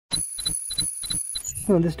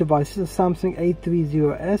working on this device. This is a Samsung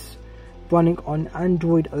A03S running on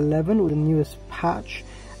Android 11 with the newest patch.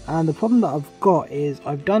 And the problem that I've got is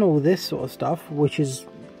I've done all this sort of stuff, which is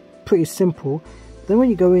pretty simple. Then when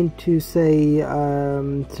you go into, say,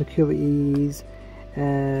 securities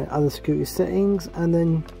and other security settings, and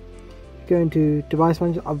then go into device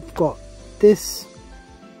manager, I've got this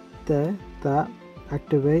there, that,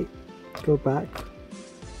 activate, go back,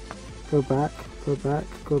 go back, go back,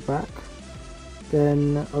 go back,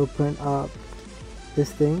 then open up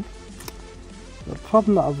this thing. The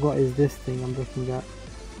problem that I've got is this thing I'm looking at.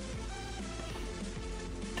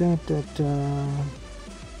 Da, da, da.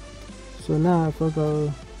 So now if I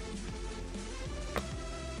go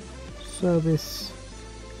service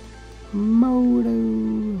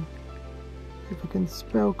mode, if I can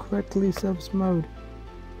spell correctly, service mode,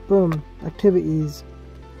 boom, activities,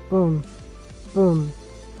 boom, boom,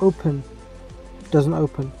 open, doesn't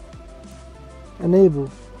open, enable,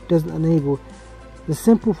 doesn't enable. The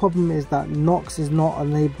simple problem is that Knox is not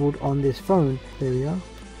enabled on this phone. There we are.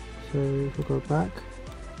 So if we go back,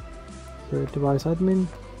 so device admin,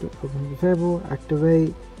 open the table,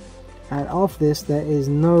 activate, and after this there is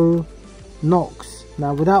no Knox.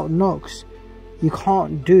 Now without Knox you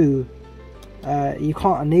can't do you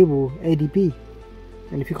can't enable ADB,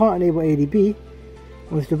 and if you can't enable ADB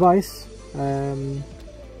on this device,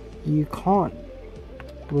 you can't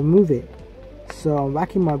remove it. So I'm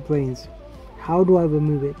racking my brains, how do I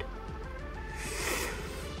remove it?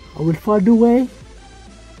 I will find a way,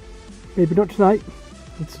 maybe not tonight.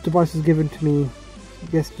 This device was given to me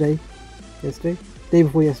yesterday, day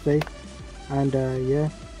before yesterday, and yeah,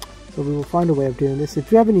 so we will find a way of doing this.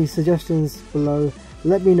 If you have any suggestions below,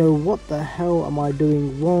 let me know what the hell am I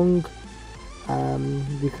doing wrong,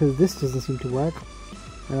 because this doesn't seem to work,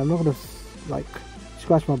 and I'm not gonna like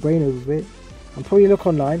scratch my brain over it. I'm probably look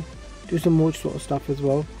online, do some more sort of stuff as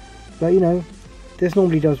well, but you know, this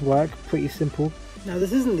normally does work, pretty simple. Now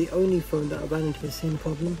this isn't the only phone that I ran into the same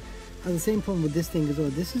problem. And the same problem with this thing as well.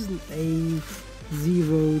 This is an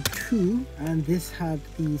A02, and this had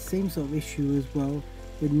the same sort of issue as well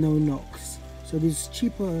with no Knox. So these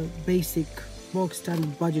cheaper, basic, bog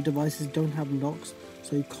standard budget devices don't have Knox,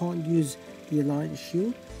 so you can't use the Alliance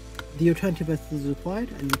Shield. The alternative method is required,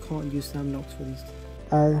 and you can't use Sam Knox for these.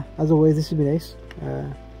 As always, this has been Ace.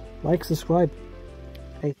 Like, subscribe.